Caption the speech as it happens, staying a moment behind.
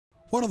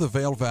One of the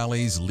Vail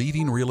Valley's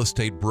leading real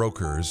estate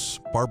brokers,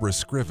 Barbara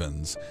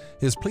Scrivens,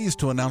 is pleased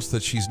to announce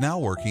that she's now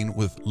working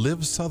with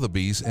Liv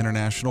Sotheby's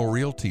International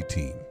Realty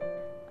team.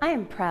 I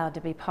am proud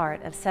to be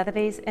part of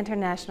Sotheby's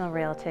International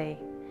Realty,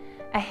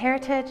 a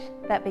heritage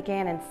that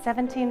began in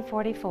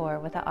 1744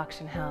 with the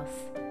auction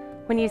house.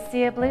 When you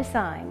see a blue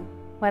sign,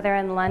 whether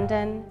in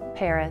London,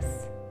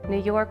 Paris,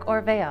 New York,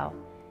 or Vail,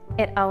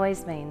 it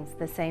always means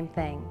the same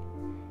thing: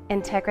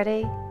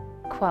 integrity,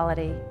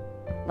 quality,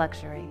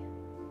 luxury.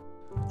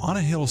 On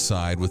a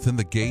hillside within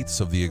the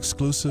gates of the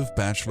exclusive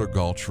Bachelor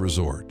Gulch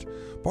Resort,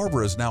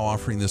 Barbara is now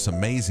offering this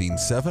amazing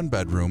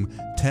 7-bedroom,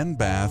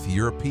 10-bath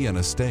European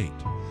estate.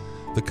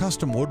 The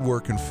custom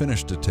woodwork and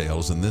finish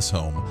details in this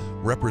home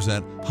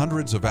represent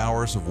hundreds of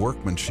hours of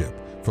workmanship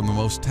from the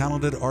most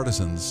talented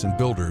artisans and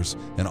builders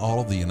in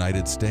all of the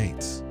United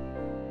States.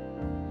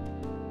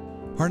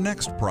 Our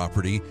next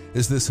property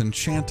is this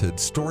enchanted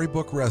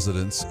storybook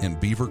residence in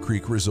Beaver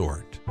Creek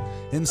Resort.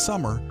 In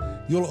summer,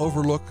 you'll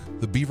overlook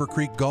the Beaver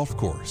Creek Golf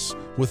Course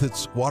with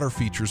its water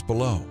features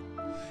below.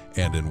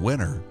 And in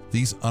winter,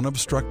 these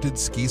unobstructed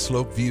ski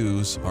slope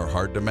views are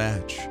hard to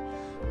match.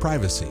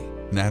 Privacy,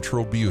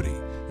 natural beauty,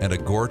 and a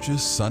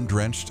gorgeous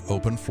sun-drenched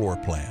open floor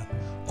plan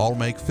all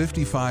make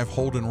 55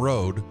 Holden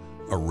Road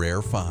a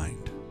rare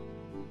find.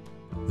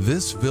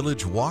 This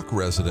Village Walk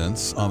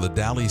residence on the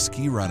Dally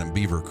Ski Run in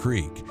Beaver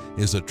Creek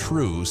is a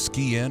true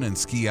ski-in and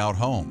ski-out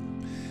home.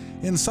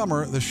 In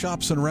summer, the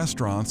shops and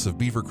restaurants of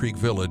Beaver Creek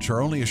Village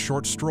are only a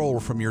short stroll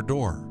from your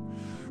door.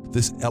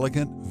 This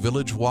elegant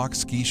Village Walk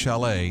ski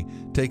chalet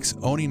takes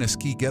owning a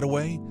ski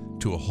getaway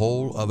to a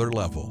whole other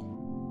level.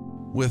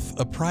 With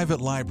a private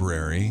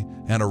library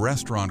and a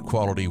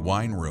restaurant-quality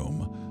wine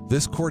room,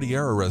 this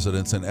Cordillera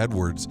residence in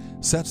Edwards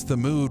sets the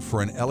mood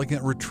for an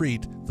elegant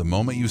retreat the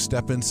moment you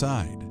step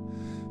inside.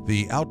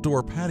 The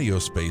outdoor patio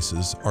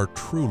spaces are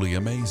truly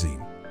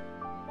amazing.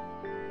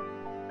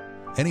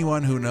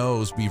 Anyone who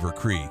knows Beaver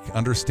Creek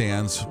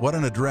understands what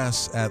an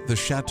address at the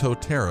Chateau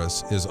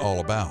Terrace is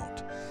all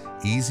about.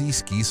 Easy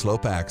ski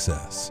slope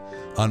access,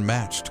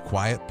 unmatched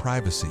quiet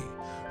privacy,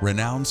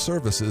 renowned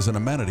services and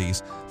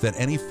amenities that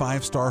any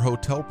 5-star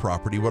hotel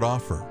property would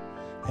offer,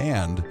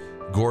 and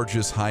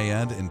gorgeous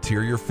high-end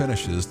interior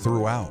finishes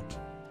throughout.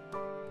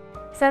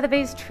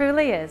 Sotheby's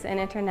truly is an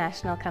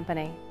international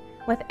company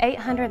with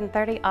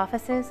 830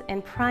 offices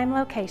in prime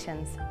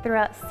locations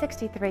throughout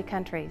 63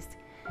 countries.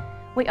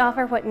 We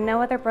offer what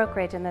no other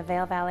brokerage in the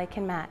Vail Valley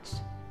can match: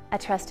 a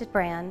trusted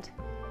brand,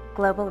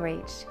 global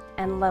reach,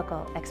 and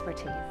local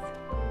expertise.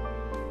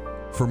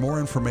 For more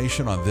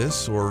information on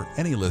this or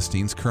any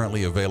listings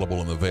currently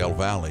available in the Vail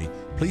Valley,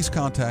 please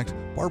contact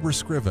Barbara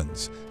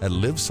Scrivens at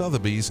Liv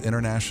Sotheby's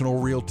International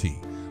Realty,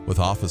 with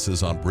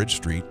offices on Bridge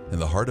Street in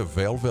the heart of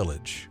Vail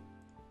Village.